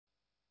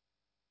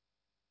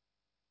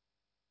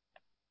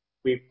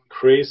we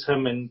praise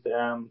him, and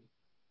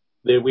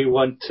that we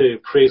want to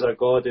praise our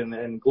God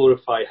and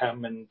glorify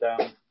him and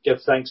give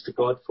thanks to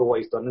God for what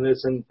he's done in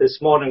us. And this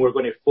morning we're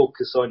going to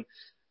focus on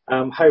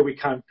how we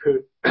can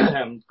put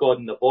God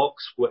in the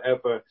box,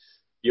 whatever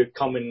you're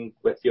coming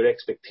with your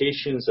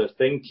expectations or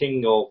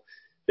thinking of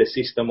this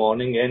Easter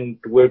morning. And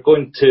we're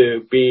going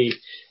to be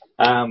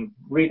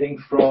reading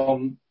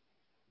from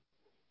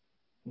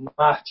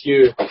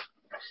Matthew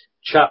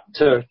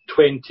chapter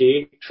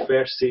 28,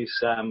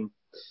 verses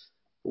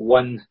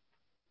 1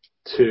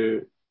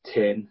 to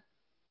 10.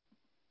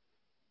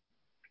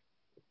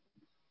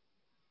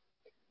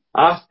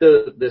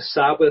 After the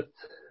Sabbath,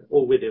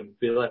 we'll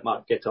let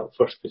Mark get up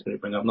first, because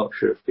I'm not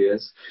sure if he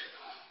is.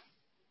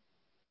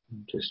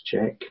 Just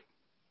check.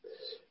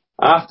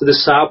 After the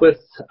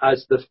Sabbath,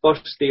 as the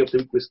first day of the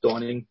week was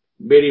dawning,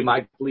 Mary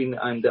Magdalene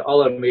and the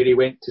other Mary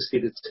went to see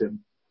the tomb.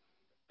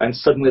 And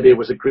suddenly there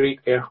was a great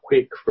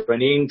earthquake, for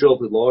an angel of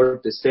the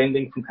Lord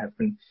descending from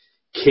heaven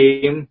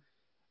came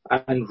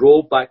and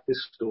rolled back the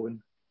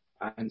stone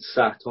and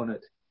sat on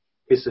it.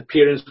 His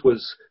appearance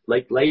was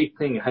like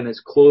lightning, and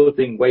his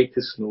clothing white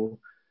as snow.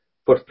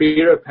 For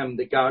fear of him,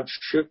 the guards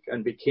shook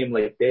and became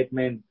like dead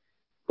men.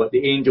 But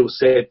the angel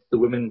said to the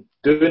women,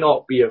 "Do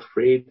not be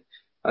afraid.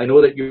 I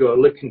know that you are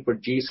looking for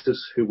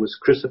Jesus who was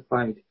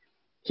crucified.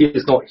 He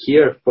is not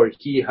here, for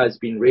he has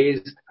been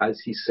raised,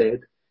 as he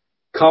said.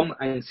 Come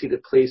and see the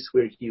place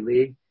where he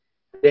lay.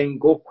 Then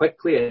go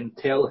quickly and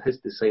tell his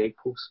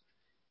disciples.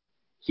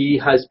 He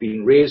has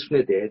been raised from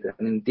the dead,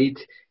 and indeed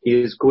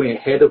he is going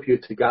ahead of you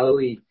to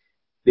Galilee.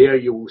 There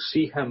you will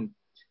see him.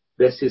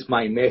 This is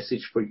my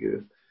message for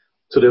you."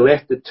 So they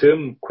left the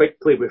tomb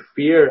quickly with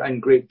fear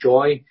and great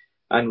joy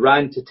and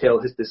ran to tell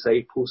his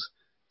disciples.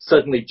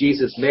 Suddenly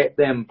Jesus met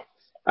them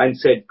and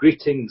said,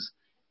 "Greetings."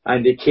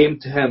 And they came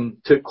to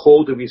him, took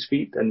hold of his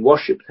feet and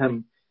worshipped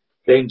him.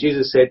 Then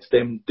Jesus said to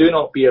them, "Do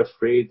not be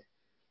afraid.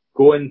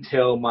 Go and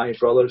tell my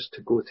brothers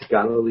to go to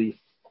Galilee.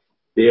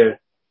 There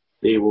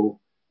they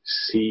will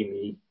see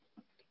me."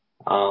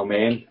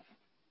 Amen.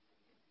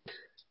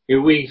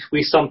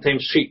 We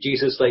sometimes treat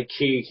Jesus like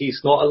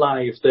he's not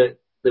alive, that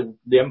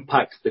the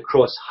impact of the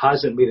cross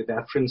hasn't made a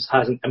difference,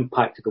 hasn't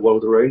impacted the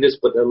world around us,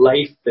 but the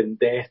life and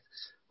death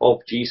of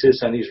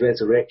Jesus and his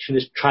resurrection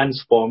has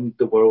transformed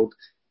the world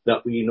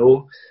that we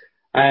know.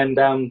 And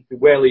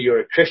whether you're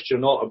a Christian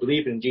or not, or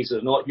believe in Jesus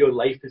or not, your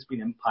life has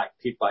been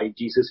impacted by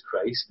Jesus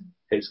Christ,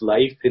 his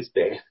life, his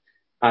death,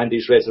 and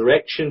his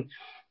resurrection,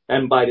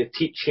 and by the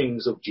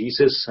teachings of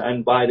Jesus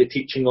and by the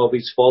teaching of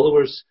his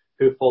followers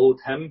who followed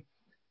him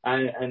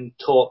and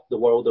taught the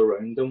world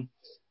around them.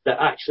 That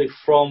actually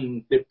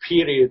from the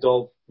period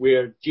of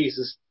where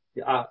Jesus,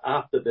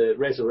 after the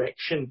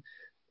resurrection,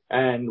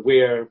 and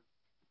where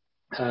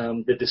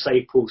the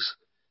disciples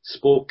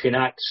spoke in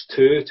Acts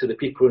 2 to the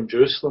people in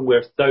Jerusalem,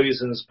 where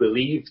thousands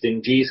believed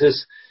in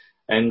Jesus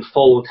and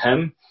followed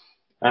him,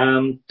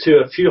 to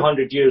a few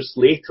hundred years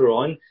later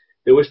on,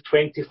 there was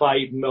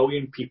 25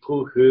 million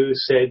people who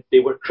said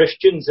they were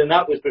Christians, and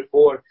that was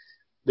before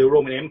the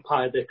Roman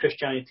Empire, the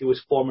Christianity was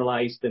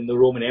formalized in the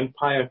Roman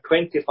Empire.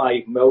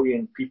 25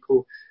 million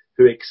people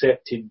who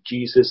accepted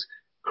Jesus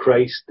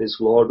Christ as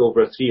Lord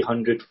over a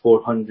 300,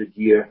 400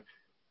 year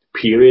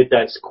period.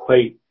 That's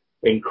quite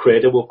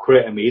incredible,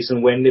 quite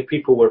amazing. When the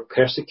people were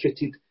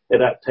persecuted at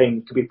that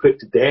time, to be put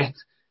to death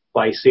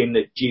by saying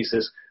that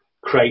Jesus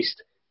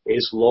Christ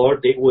is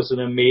Lord, it was an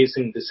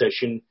amazing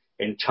decision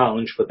and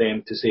challenge for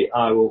them to say,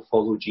 "I will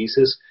follow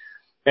Jesus."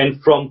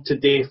 And from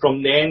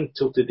then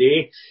till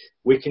today,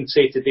 we can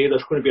say today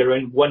there's going to be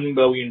around 1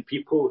 million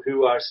people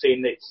who are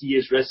saying that he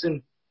is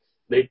risen,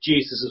 that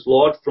Jesus is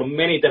Lord, from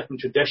many different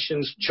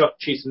traditions,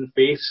 churches and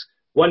faiths.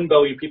 1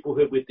 billion people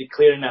who would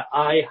declaring that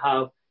I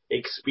have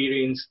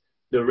experienced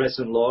the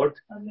risen Lord.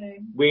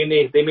 Amen.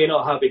 They may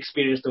not have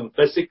experienced him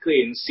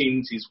physically and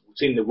seen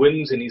the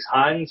wounds in his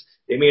hands.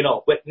 They may not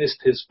have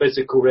witnessed his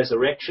physical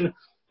resurrection,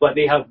 but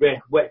they have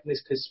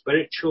witnessed his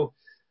spiritual.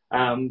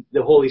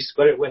 The Holy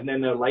Spirit within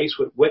their lives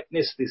would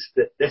witness this,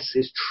 that this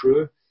is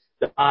true,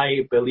 that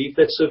I believe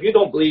this. So if you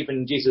don't believe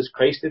in Jesus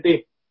Christ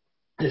today,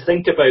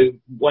 think about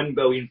 1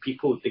 billion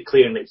people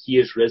declaring that he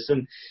is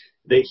risen,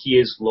 that he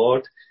is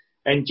Lord.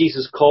 And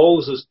Jesus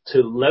calls us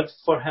to live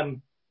for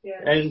him.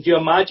 Yes. And do you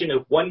imagine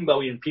if 1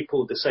 billion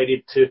people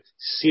decided to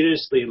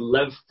seriously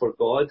live for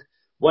God?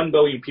 1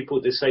 billion people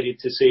decided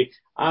to say,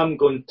 I'm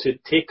going to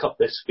take up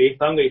this faith,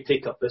 I'm going to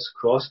take up this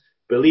cross,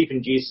 believe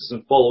in Jesus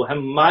and follow him.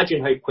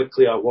 Imagine how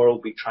quickly our world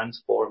will be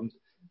transformed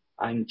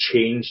and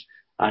changed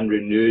and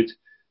renewed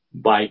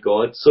by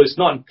God. So it's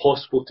not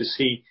impossible to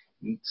see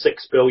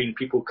 6 billion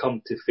people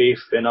come to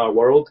faith in our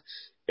world.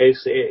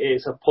 It's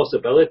a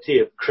possibility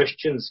if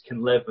Christians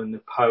can live in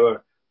the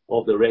power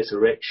of the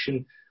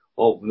resurrection,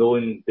 of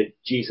knowing that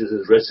Jesus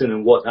is risen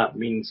and what that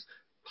means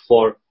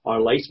for our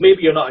lives.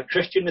 Maybe you're not a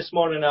Christian this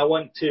morning. I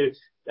want to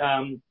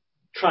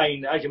try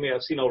and, as you may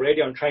have seen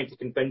already, I'm trying to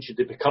convince you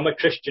to become a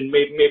Christian.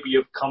 Maybe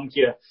you've come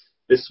here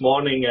this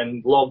morning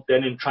and logged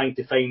in and trying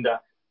to find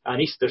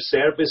an Easter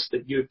service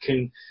that you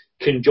can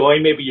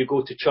join. Maybe you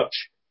go to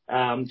church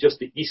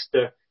just at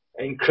Easter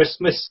and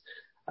Christmas,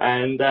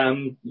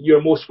 And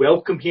you're most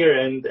welcome here,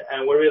 and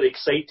we're really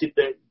excited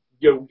that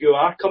you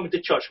are coming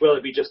to church. Whether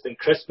it be just in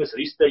Christmas or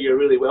Easter, you're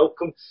really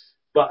welcome.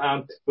 But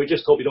we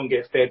just hope you don't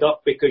get fed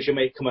up, because you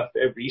might come up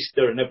every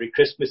Easter and every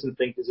Christmas and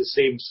think it's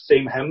the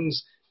same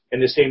hymns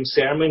and the same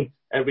sermon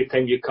every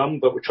time you come.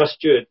 But we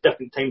trust you at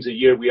different times of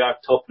year we are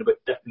talking about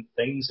different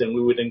things, and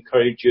we would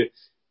encourage you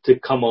to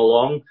come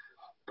along.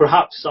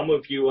 Perhaps some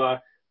of you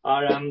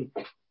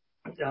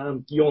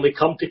you only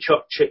come to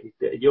church.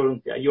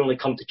 You only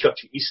come to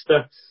church at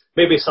Easter.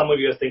 Maybe some of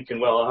you are thinking,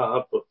 well,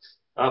 I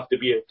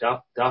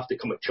have to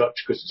come to church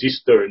because it's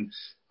Easter and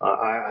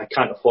I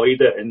can't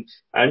avoid it.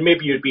 And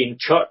maybe you'd be in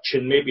church,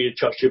 and maybe the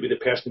church would be the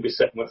person who'd be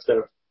sitting with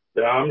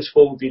their arms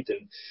folded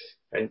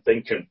and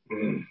thinking,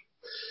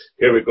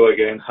 here we go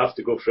again. Have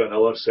to go through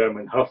another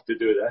sermon. Have to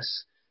do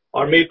this.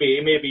 Or maybe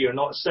you're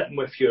not sitting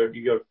with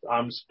your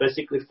arms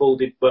physically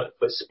folded, but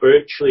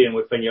spiritually and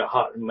within your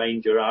heart and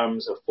mind, your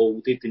arms are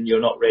folded, and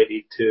you're not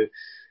ready to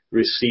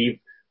receive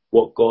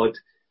what God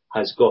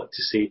has got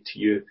to say to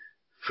you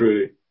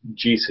through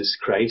Jesus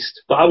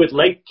Christ. But I would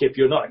like, if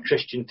you're not a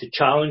Christian, to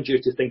challenge you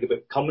to think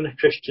about becoming a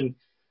Christian,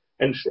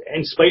 and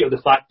in spite of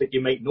the fact that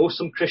you might know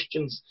some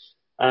Christians,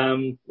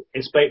 in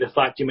spite of the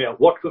fact you might have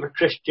worked with a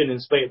Christian,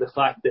 in spite of the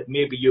fact that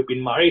maybe you've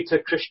been married to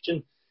a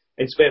Christian,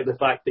 in spite of the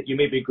fact that you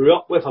maybe grew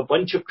up with a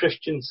bunch of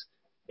Christians,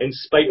 in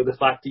spite of the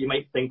fact that you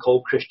might think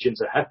all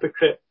Christians are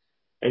hypocrite,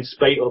 in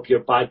spite of your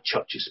bad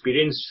church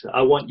experience,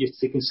 I want you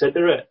to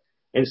consider it.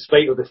 In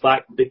spite of the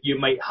fact that you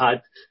might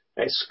had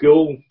at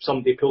school,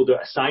 somebody pulled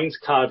out a science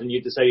card and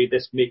you decided,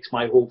 this makes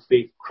my whole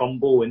faith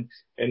crumble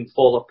and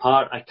fall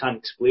apart. I can't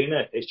explain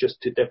it. It's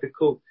just too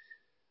difficult.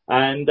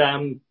 And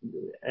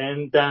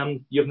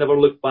you've never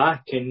looked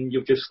back, and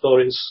you've just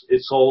thought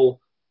it's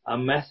all a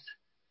myth.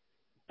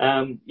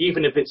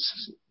 Even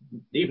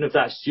if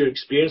that's your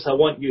experience, I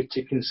want you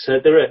to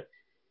consider it.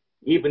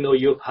 Even though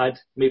you've had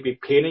maybe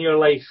pain in your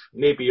life,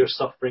 maybe you're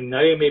suffering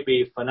now,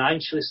 maybe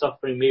financially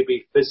suffering,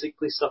 maybe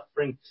physically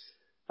suffering,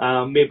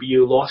 maybe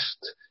you lost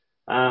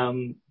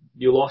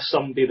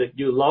somebody that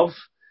you love,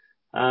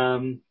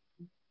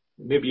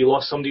 maybe you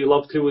lost somebody you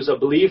loved who was a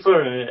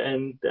believer,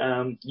 and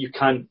you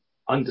can't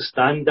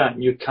understand that,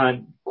 and you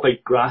can't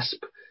quite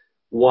grasp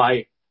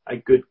why a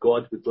good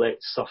God would let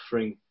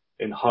suffering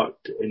and hurt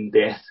and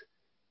death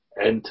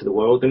into the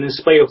world. And in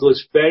spite of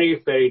those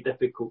very, very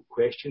difficult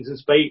questions, in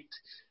spite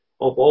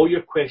of all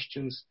your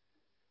questions,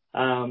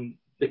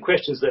 the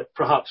questions that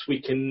perhaps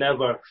we can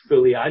never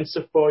fully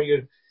answer for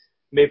you,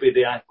 maybe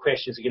the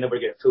questions that you never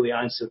get fully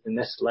answered in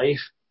this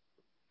life,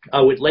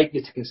 I would like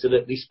you to consider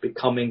at least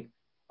becoming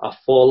a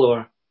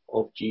follower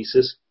of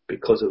Jesus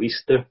because of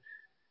Easter.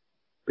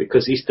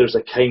 Because Easter is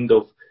a kind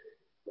of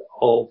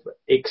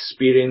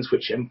experience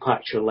which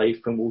impacts your life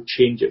and will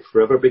change it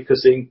forever,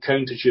 because it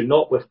encounters you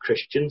not with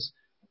Christians,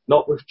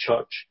 not with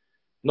church,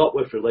 not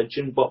with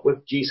religion, but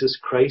with Jesus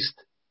Christ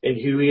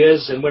and who he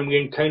is. And when we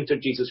encounter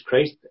Jesus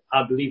Christ,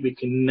 I believe we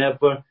can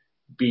never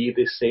be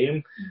the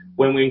same.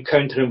 When we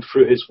encounter him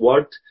through his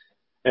word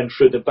and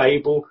through the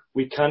Bible,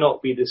 we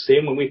cannot be the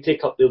same. When we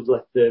take up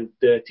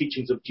the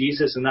teachings of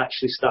Jesus and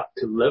actually start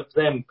to live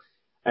them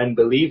and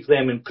believe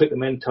them and put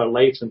them into our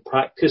lives and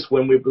practice,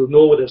 when we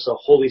know there's a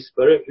Holy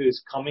Spirit who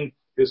is coming,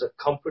 who's a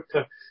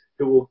comforter,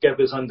 who will give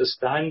us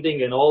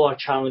understanding in all our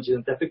challenges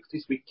and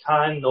difficulties, we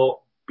cannot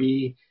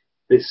be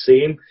the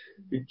same.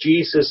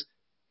 Jesus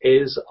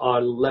is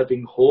our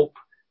living hope.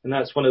 And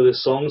that's one of the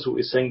songs that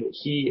we sing, that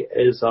he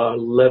is our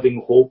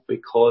living hope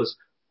because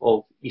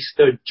of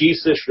Easter.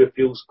 Jesus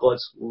reveals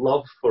God's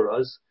love for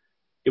us.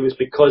 It was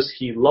because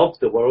he loved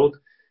the world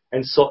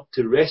and sought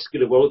to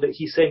rescue the world that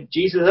he sent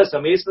Jesus. That's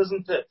amazing,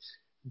 isn't it?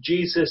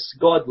 Jesus,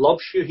 God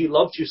loves you. He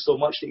loves you so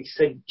much that he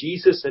sent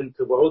Jesus into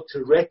the world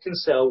to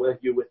reconcile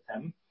you with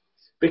him,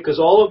 because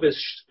all of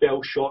us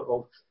fell short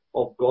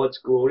of God's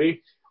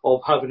glory,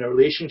 of having a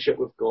relationship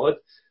with God.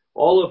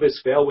 All of us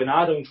fell when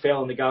Adam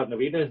fell in the Garden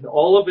of Eden.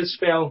 All of us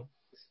fell,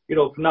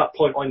 from that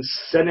point on,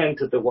 sin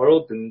entered the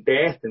world, and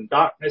death and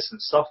darkness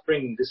and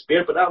suffering and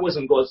despair. But that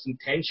wasn't God's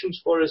intentions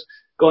for us.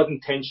 God's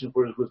intention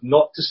for us was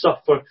not to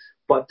suffer,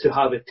 but to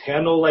have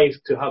eternal life,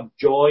 to have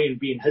joy and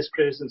be in his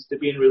presence, to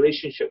be in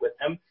relationship with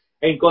him.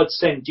 And God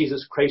sent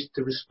Jesus Christ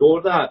to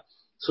restore that,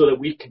 so that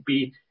we could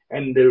be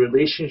in the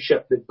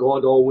relationship that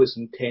God always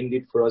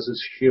intended for us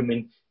as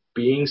human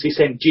beings. He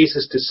sent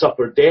Jesus to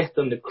suffer death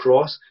on the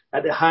cross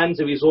at the hands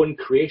of his own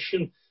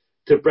creation,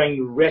 to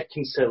bring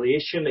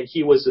reconciliation, that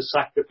he was the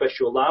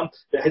sacrificial lamb,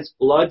 that his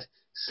blood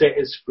set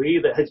us free,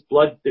 that his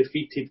blood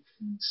defeated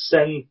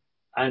sin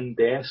and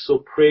death. So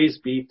praise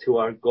be to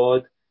our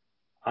God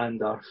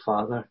and our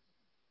Father,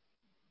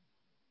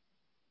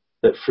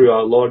 that through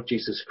our Lord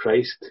Jesus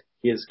Christ,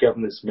 he has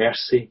given us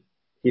mercy.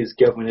 He has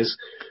given us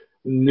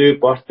new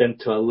birth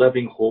into a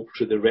living hope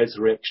through the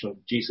resurrection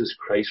of Jesus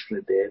Christ from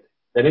the dead,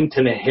 and into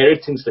an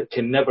inheritance that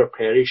can never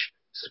perish,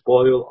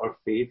 spoil, or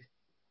fade.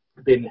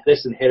 Then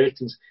this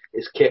inheritance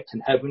is kept in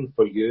heaven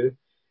for you.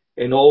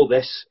 In all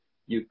this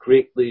you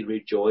greatly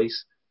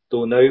rejoice,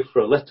 though now for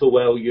a little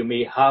while you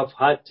may have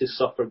had to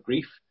suffer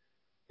grief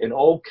in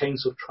all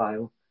kinds of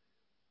trial.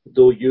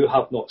 though you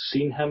have not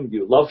seen him,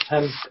 you love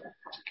him.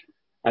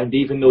 And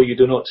even though you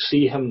do not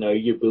see him now,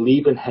 you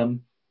believe in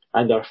him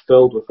and are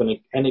filled with an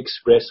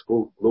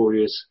inexpressible,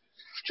 glorious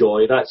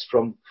joy. That's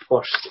from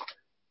 1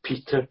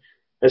 Peter.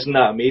 Isn't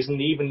that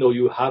amazing? Even though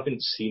you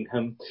haven't seen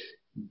him,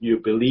 you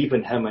believe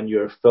in him and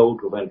you're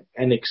filled with an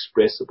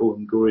inexpressible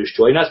and glorious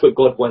joy. And that's what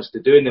God wants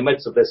to do in the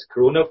midst of this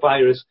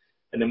coronavirus,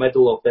 in the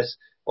middle of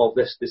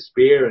this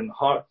despair and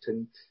hurt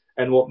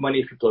and what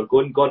many people are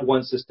going. God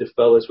wants us to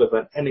fill us with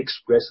an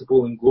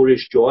inexpressible and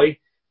glorious joy.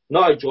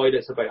 Not a joy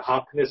that's about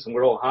happiness and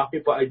we're all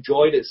happy, but a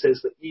joy that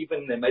says that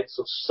even in the midst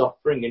of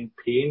suffering and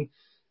pain,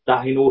 that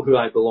I know who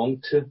I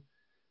belong to,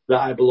 that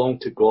I belong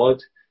to God,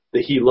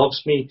 that he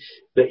loves me,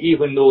 that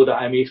even though that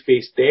I may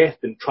face death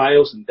and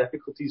trials and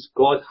difficulties,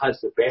 God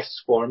has the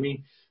best for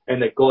me,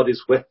 and that God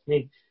is with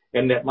me,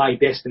 and that my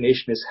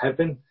destination is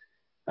heaven,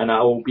 and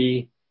I will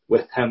be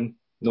with him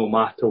no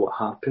matter what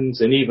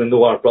happens. And even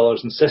though our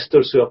brothers and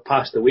sisters who have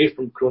passed away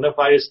from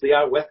coronavirus, they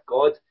are with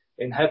God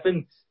in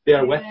heaven. They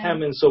are with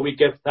him, and so we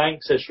give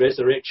thanks this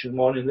resurrection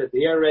morning that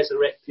they are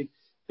resurrected,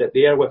 that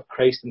they are with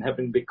Christ in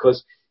heaven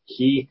because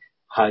he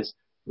has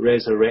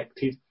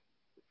resurrected.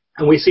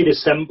 And we see the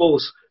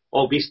symbols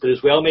of Easter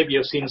as well. Maybe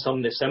you've seen some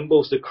of the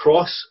symbols. The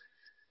cross,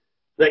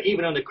 that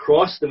even on the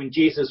cross, that when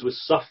Jesus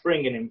was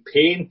suffering and in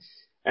pain,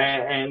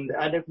 and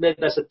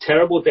there's a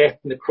terrible death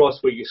on the cross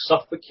where you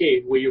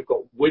suffocate, where you've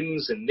got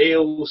wounds and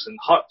nails and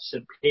hurts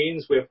and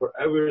pains, where for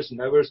hours and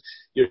hours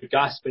you're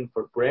gasping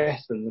for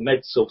breath in the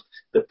midst of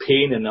the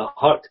pain and the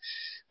hurt.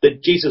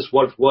 That Jesus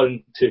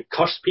wasn't to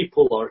curse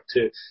people or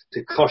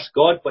to curse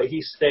God, but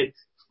he said,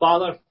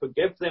 Father,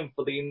 forgive them,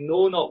 for they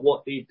know not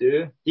what they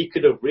do. He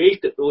could have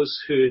raged at those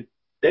who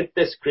did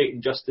this great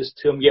injustice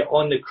to him, yet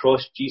on the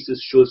cross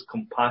Jesus shows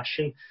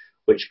compassion,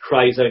 which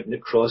cries out on the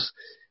cross,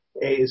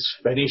 it is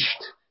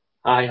finished.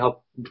 I have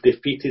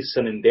defeated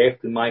sin and death,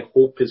 and my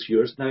hope is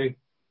yours now.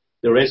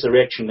 The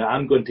resurrection that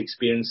I'm going to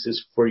experience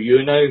is for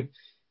you now,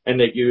 and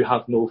that you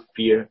have no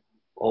fear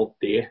of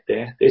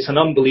death. It's an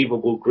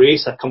unbelievable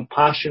grace, a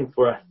compassion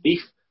for a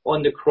thief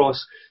on the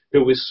cross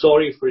who was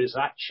sorry for his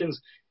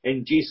actions,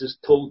 and Jesus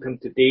told him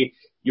today,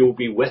 you'll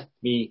be with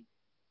me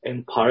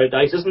in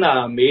paradise. Isn't that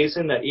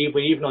amazing that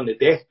even on the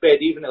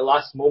deathbed, even the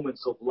last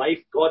moments of life,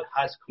 God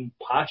has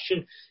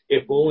compassion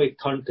if we only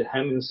turn to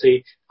him and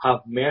say,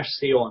 have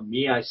mercy on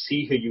me. I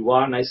see who you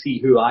are and I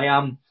see who I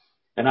am,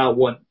 and I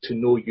want to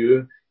know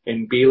you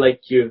and be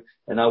like you,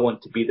 and I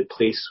want to be the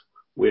place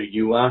where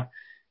you are.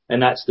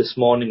 And that's this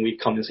morning we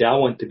come and say, I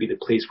want to be the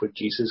place where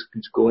Jesus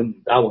is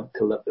going. I want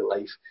to live the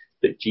life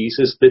that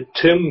Jesus, the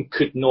tomb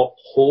could not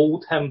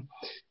hold him.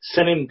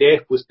 Sin and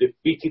death was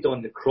defeated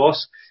on the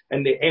cross,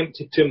 and the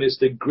empty tomb is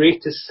the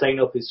greatest sign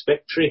of his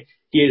victory.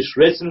 He is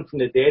risen from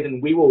the dead,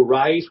 and we will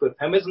rise with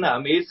him. Isn't that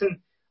amazing?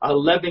 A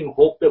living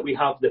hope that we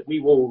have, that we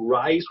will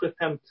rise with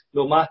him,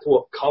 no matter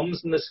what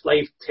comes in this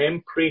life,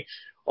 temporary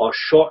or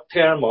short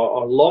term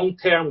or long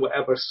term,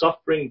 whatever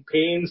suffering,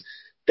 pains,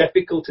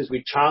 difficulties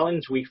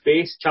challenges we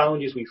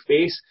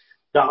face,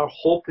 that our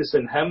hope is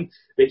in him,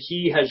 that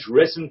he has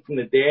risen from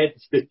the dead,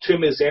 the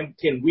tomb is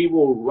empty, and we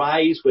will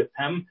rise with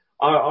him.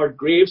 Our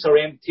graves are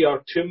empty,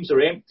 our tombs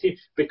are empty,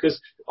 because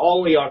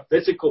only our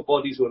physical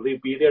bodies will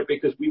be there,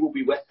 because we will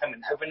be with him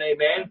in heaven.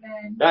 Amen.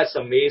 That's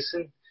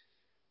amazing.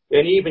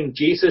 And even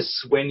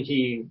Jesus,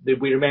 we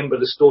remember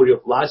the story of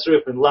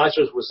Lazarus, and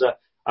Lazarus was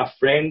a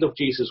friend of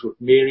Jesus with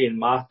Mary and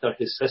Martha,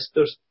 his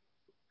sisters.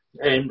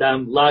 And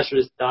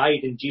Lazarus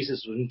died, and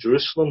Jesus was in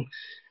Jerusalem.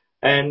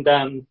 And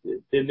the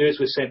news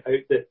was sent out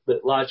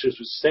that Lazarus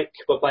was sick.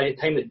 But by the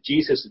time that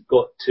Jesus had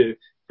got to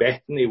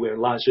Bethany, where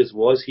Lazarus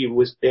was, he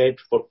was dead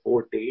for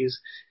 4 days.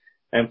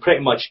 And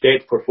pretty much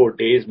dead for 4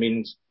 days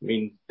means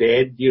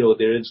dead. You know,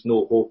 there is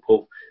no hope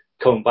of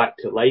coming back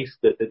to life.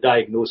 That the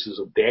diagnosis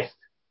of death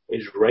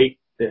is right.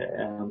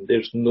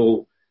 There's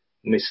no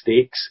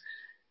mistakes.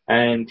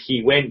 And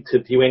he went to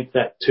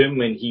that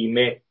tomb, and he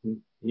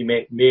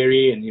met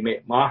Mary and he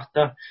met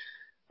Martha,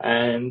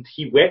 and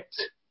he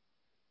wept.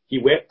 He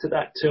wept at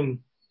that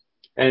tomb,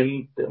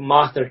 and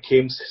Martha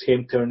came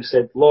to her and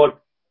said, Lord,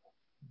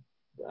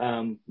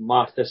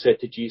 Martha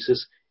said to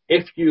Jesus,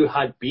 if you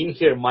had been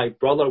here, my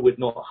brother would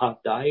not have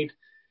died.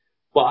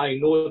 But I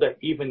know that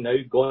even now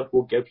God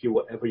will give you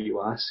whatever you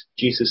ask.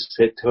 Jesus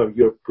said to her,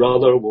 your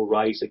brother will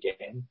rise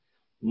again.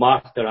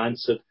 Martha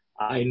answered,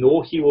 I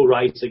know he will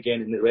rise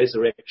again in the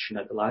resurrection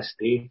at the last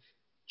day.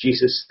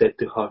 Jesus said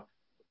to her,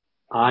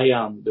 I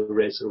am the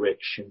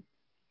resurrection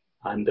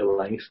and the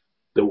life.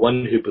 The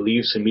one who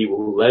believes in me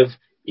will live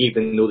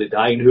even though they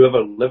die, and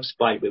whoever lives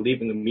by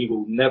believing in me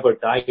will never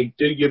die.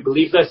 Do you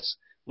believe this,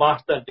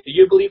 Martha? Do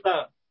you believe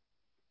that?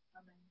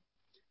 Amen.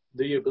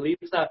 Do you believe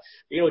that?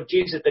 You know,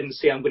 Jesus didn't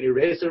say, I'm going to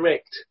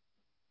resurrect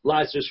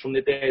Lazarus from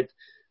the dead,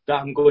 that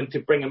I'm going to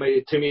bring him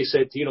out to me. He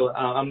said,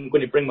 I'm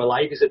going to bring him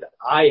alive. He said,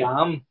 I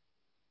am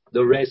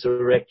the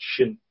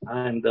resurrection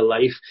and the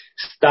life.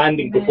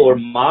 Standing Amen. Before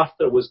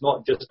Martha was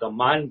not just a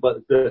man, but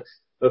the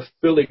of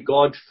fully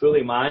God,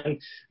 fully man,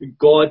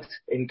 God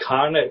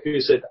incarnate, who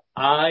said,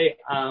 I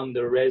am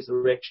the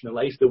resurrection of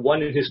life. The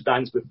one who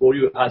stands before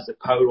you has the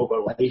power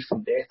over life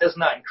and death. Isn't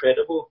that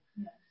incredible?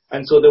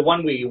 And so the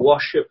one we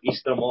worship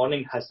Easter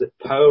morning has the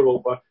power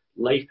over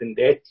life and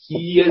death.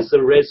 He is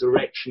the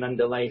resurrection and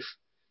the life.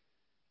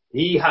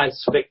 He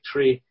has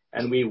victory,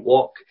 and we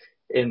walk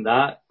in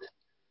that.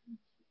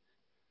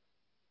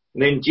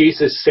 And then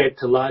Jesus said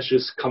to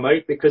Lazarus, come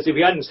out, because if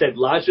he hadn't said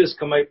Lazarus,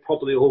 come out,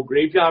 probably the whole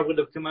graveyard would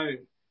have come out.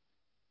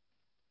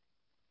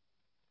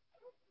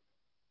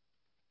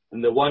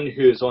 And the one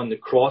who is on the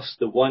cross,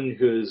 the one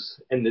who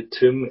is in the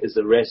tomb, is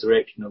the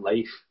resurrection of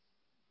life.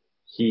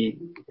 He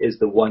is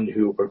the one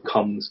who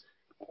overcomes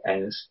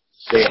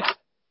death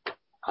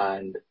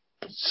and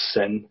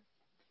sin.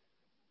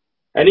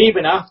 And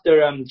even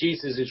after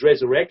Jesus'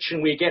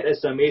 resurrection, we get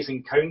this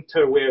amazing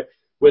encounter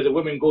where the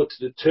women go to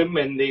the tomb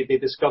and they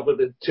discover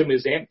the tomb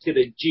is empty,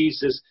 that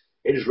Jesus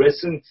is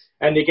risen.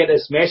 And they get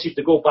this message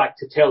to go back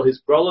to tell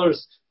his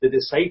brothers, the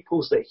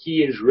disciples, that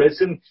he is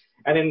risen.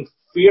 And in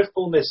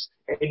fearfulness,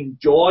 in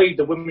joy,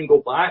 the women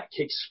go back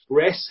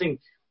expressing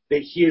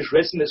that he is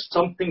risen, that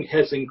something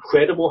has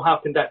incredible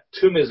happened. That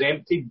tomb is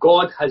empty.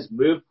 God has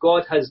moved.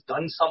 God has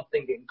done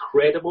something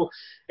incredible.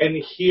 And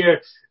here,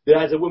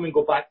 as the women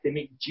go back to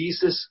meet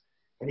Jesus,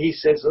 and he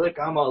says, look,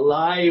 I'm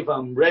alive.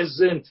 I'm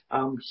risen.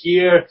 I'm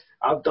here.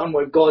 I've done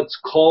what God's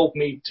called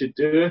me to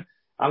do.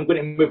 I'm going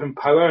to move in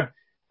power.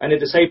 And the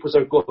disciples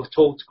are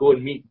told to go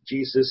and meet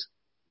Jesus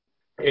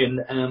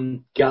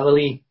in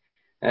Galilee.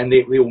 And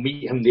they will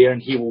meet him there,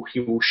 and he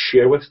will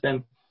share with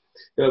them.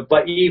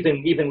 But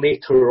even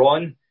later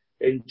on,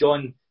 in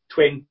John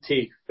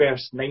 20,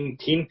 verse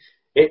 19,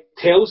 it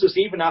tells us,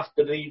 even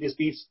after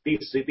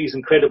these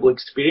incredible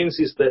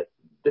experiences, that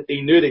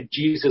they knew that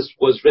Jesus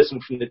was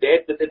risen from the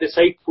dead, that the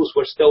disciples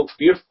were still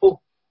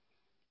fearful.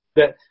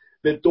 That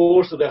the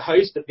doors of the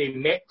house that they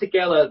met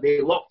together,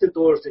 they locked the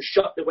doors, they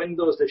shut the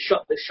windows, they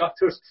shut the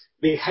shutters,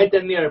 they hid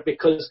in there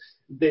because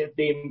they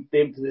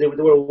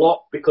were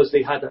locked because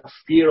they had a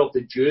fear of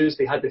the Jews,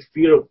 they had the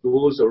fear of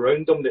those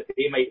around them, that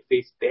they might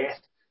face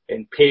death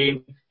in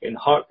pain, in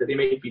hurt, that they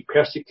might be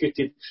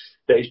persecuted,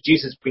 that as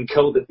Jesus had been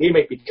killed, that they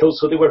might be killed.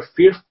 So they were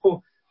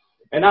fearful.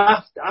 And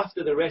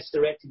after the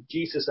resurrected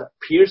Jesus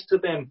appears to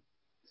them,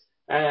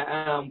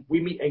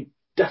 we meet a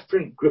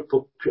different group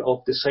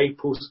of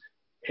disciples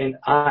in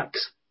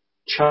Acts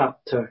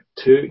chapter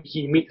 2.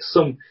 He meets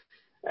them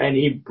and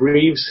he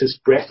breathes his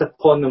breath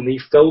upon them.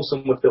 He fills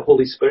them with the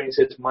Holy Spirit and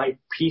says, my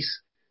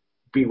peace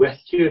be with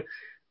you.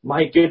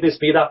 My goodness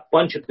me, that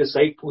bunch of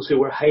disciples who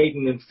were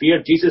hiding in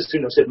fear, Jesus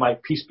soon have said, my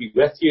peace be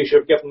with you. He should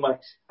have given them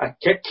a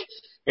kick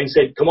and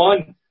said, come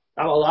on,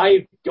 I'm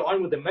alive, get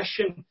on with the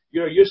mission.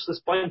 You're a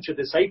useless bunch of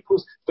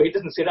disciples. But he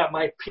doesn't say that,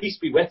 my peace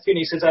be with you. And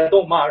he says, it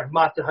don't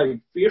matter how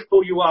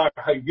fearful you are,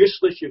 how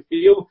useless you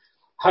feel,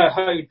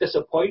 how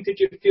disappointed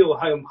you feel,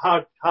 how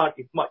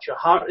much your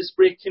heart is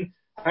breaking,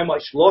 how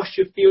much loss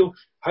you feel,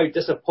 how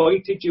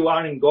disappointed you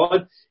are in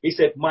God. He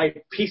said, my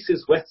peace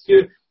is with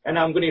you. And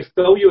I'm going to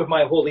fill you with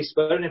my Holy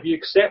Spirit. And if you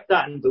accept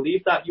that and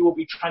believe that, you will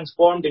be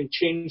transformed and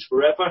changed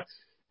forever.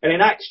 And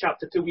in Acts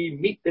chapter 2, we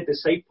meet the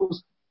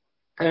disciples.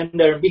 And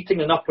they're meeting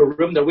in an upper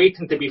room. They're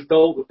waiting to be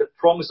filled with the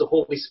promise of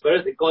Holy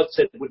Spirit that God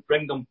said would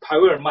bring them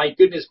power. And my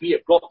goodness me,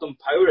 it brought them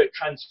power. It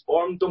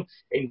transformed them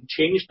and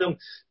changed them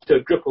to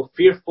a group of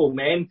fearful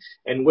men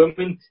and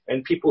women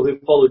and people who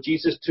followed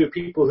Jesus, to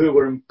people who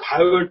were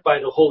empowered by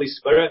the Holy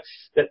Spirit,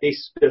 that the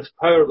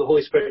power of the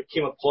Holy Spirit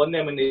came upon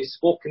them and they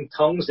spoke in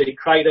tongues. They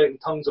cried out in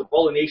tongues of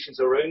all the nations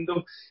around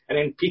them. And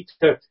then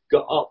Peter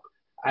got up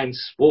and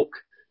spoke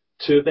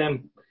to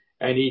them.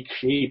 And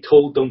he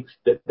told them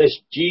that this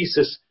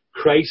Jesus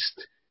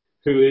Christ,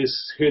 who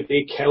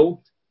they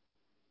killed,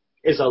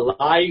 is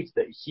alive,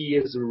 that he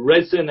is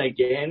risen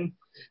again,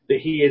 that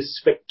he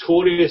is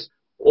victorious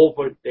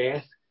over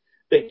death,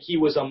 that he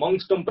was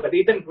amongst them, but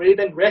they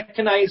didn't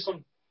recognize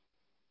him.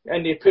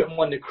 And they put him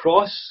on the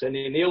cross and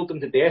they nailed him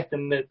to death,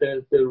 and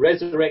the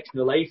resurrection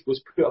of life was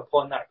put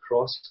upon that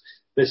cross.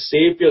 The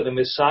Saviour, the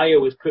Messiah,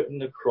 was put on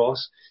the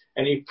cross,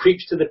 and he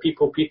preached to the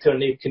people, Peter,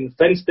 and he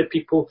convinced the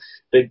people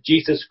that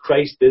Jesus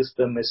Christ is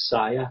the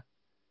Messiah.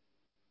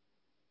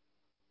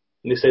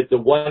 And they said, the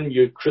one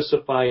you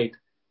crucified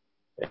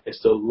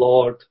is the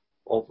Lord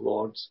of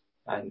Lords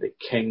and the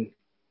King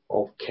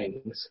of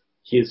Kings.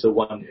 He is the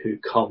one who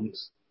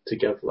comes to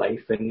give life.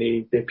 And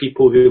the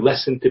people who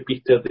listened to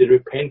Peter, they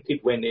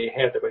repented when they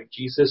heard about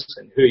Jesus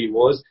and who he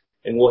was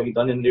and what he'd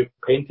done, and they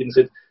repented and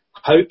said,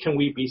 how can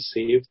we be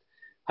saved?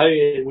 How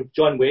would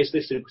John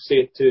Wesley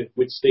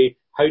would say,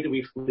 how do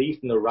we flee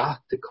from the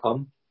wrath to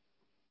come?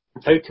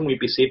 How can we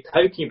be saved?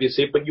 How can you be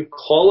saved? But you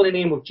call in the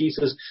name of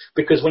Jesus,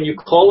 because when you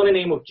call in the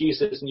name of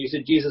Jesus and you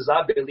say, Jesus,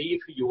 I believe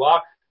who you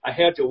are. I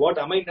heard your word.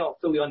 I might not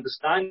fully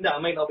understand it. I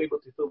might not be able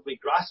to fully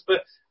grasp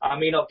it. I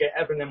may not get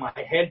everything in my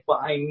head,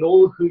 but I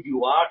know who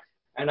you are.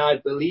 And I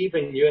believe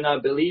in you, and I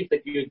believe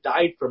that you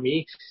died for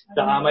me,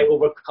 that I might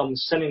overcome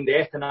sin and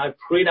death. And I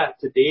pray that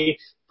today,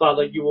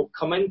 Father, you will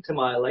come into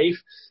my life,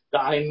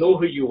 that I know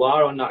who you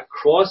are on that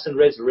cross and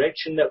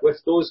resurrection, that with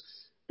those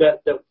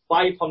that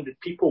 500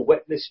 people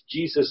witnessed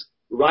Jesus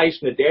rise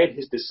from the dead,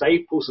 his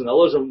disciples and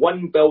others, and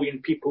 1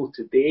 billion people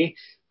today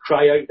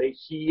cry out that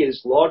he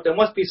is Lord. There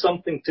must be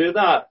something to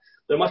that.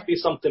 There must be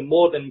something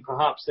more than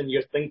perhaps than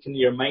you're thinking in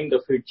your mind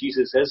of who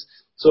Jesus is.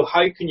 So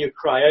how can you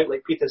cry out,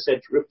 like Peter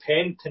said,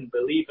 repent and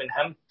believe in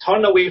him?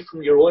 Turn away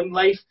from your own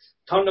life.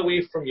 Turn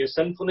away from your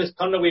sinfulness.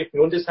 Turn away from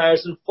your own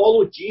desires and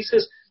follow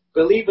Jesus.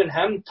 Believe in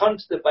him. Turn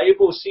to the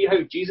Bible. See how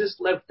Jesus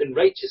lived in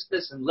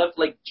righteousness and lived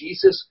like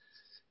Jesus.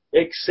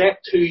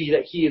 Accept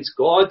that he is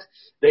God,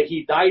 that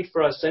he died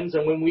for our sins,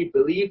 and when we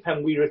believe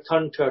him, we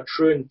return to our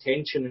true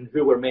intention and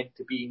who we're meant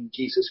to be in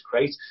Jesus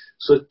Christ.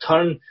 So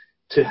turn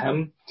to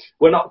him.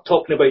 We're not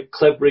talking about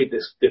cleverly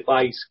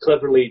devised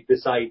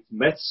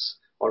myths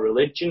or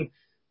religion.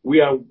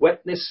 We're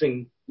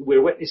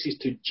witnesses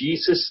to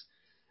Jesus,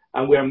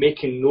 and we are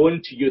making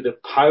known to you the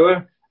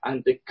power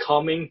and the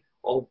coming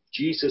of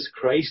Jesus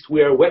Christ.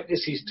 We are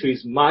witnesses to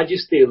his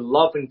majesty,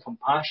 love and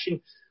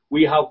compassion.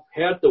 We have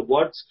heard the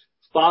words,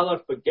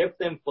 Father, forgive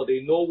them, for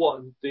they know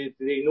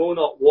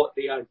not what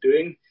they are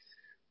doing.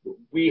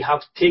 We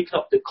have taken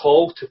up the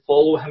call to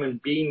follow him and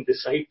being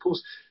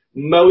disciples.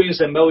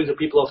 Millions and millions of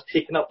people have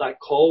taken up that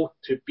call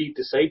to be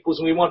disciples,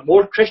 and we want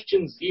more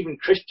Christians, even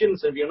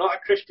Christians, if you're not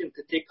a Christian,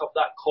 to take up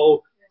that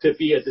call to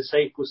be a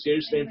disciple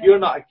seriously.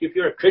 If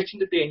you're a Christian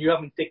today and you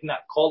haven't taken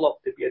that call up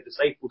to be a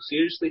disciple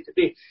seriously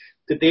today,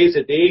 today's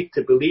a day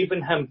to believe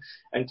in him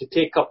and to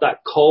take up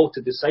that call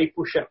to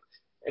discipleship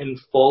and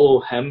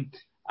follow him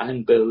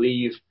and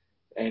believe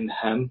in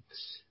him.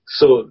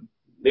 So,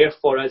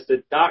 therefore, as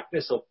the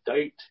darkness of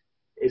doubt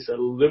is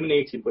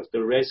illuminated with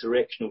the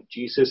resurrection of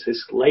Jesus,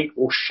 his light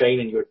will shine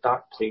in your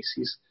dark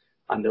places,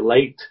 and the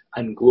light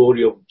and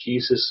glory of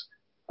Jesus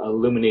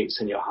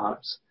illuminates in your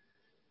hearts.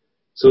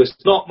 So it's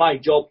not my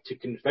job to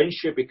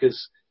convince you,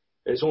 because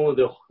it's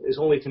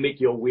only to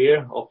make you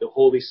aware of the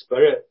Holy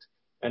Spirit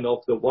and of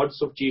the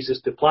words of Jesus,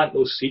 to plant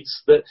those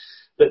seeds that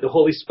the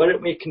Holy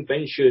Spirit may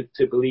convince you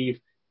to believe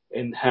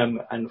in him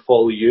and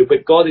follow you.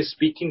 But God is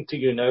speaking to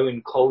you now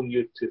and calling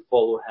you to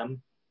follow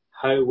him.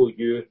 How will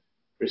you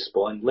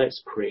respond?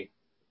 Let's pray.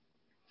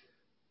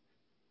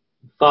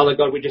 Father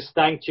God, we just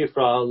thank you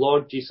for our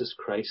Lord Jesus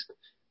Christ.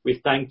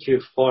 We thank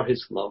you for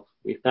his love.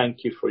 We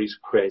thank you for his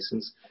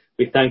presence.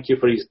 We thank you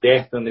for his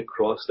death on the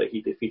cross, that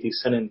he defeated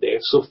sin and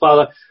death. So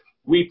Father,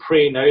 we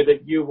pray now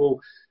that you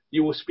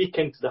will speak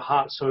into the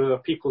hearts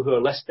of people who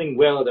are listening,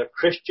 whether they're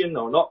Christian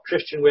or not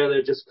Christian, whether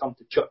they just come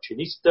to church on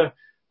Easter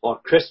or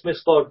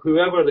Christmas, Lord,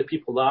 whoever the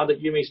people are,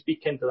 that you may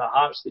speak into their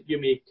hearts, that you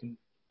may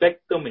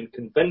convict them and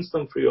convince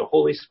them through your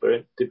Holy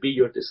Spirit to be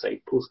your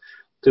disciples,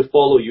 to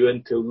follow you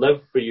and to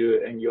live for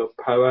you in your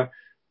power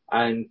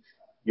and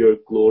your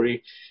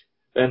glory.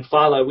 And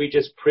Father, we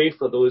just pray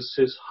for those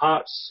whose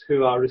hearts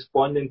who are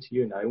responding to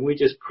you now. And we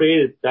just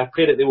pray that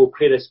they will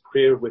pray this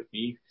prayer with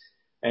me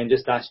and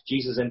just ask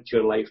Jesus into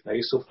your life now.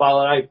 So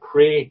Father, I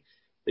pray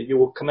that you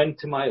will come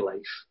into my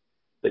life,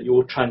 that you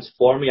will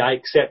transform me. I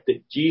accept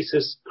that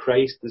Jesus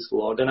Christ is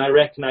Lord, and I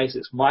recognize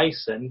it's my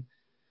sin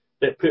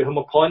that put him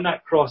upon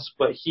that cross,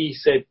 but he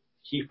said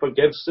he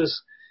forgives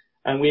us,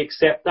 and we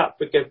accept that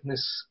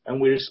forgiveness, and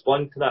we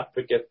respond to that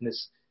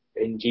forgiveness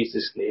in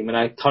Jesus' name. And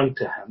I turn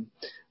to him,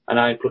 and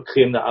I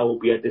proclaim that I will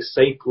be a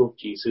disciple of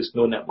Jesus,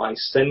 knowing that my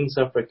sins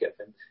are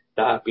forgiven,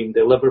 that I've been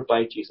delivered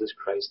by Jesus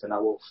Christ, and I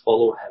will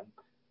follow him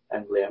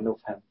and learn of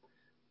him.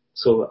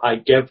 So I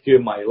give you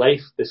my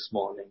life this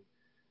morning,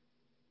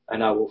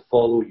 and I will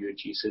follow you,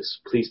 Jesus.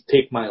 Please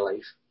take my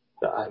life,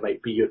 that I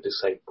might be your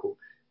disciple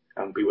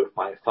and be with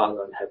my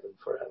Father in heaven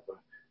forever.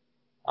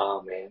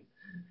 Amen.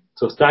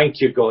 So thank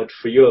you, God,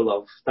 for your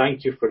love.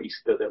 Thank you for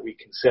Easter, that we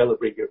can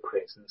celebrate your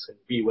presence and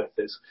be with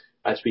us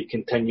as we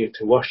continue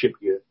to worship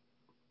you.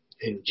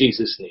 In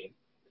Jesus' name.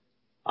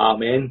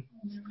 Amen.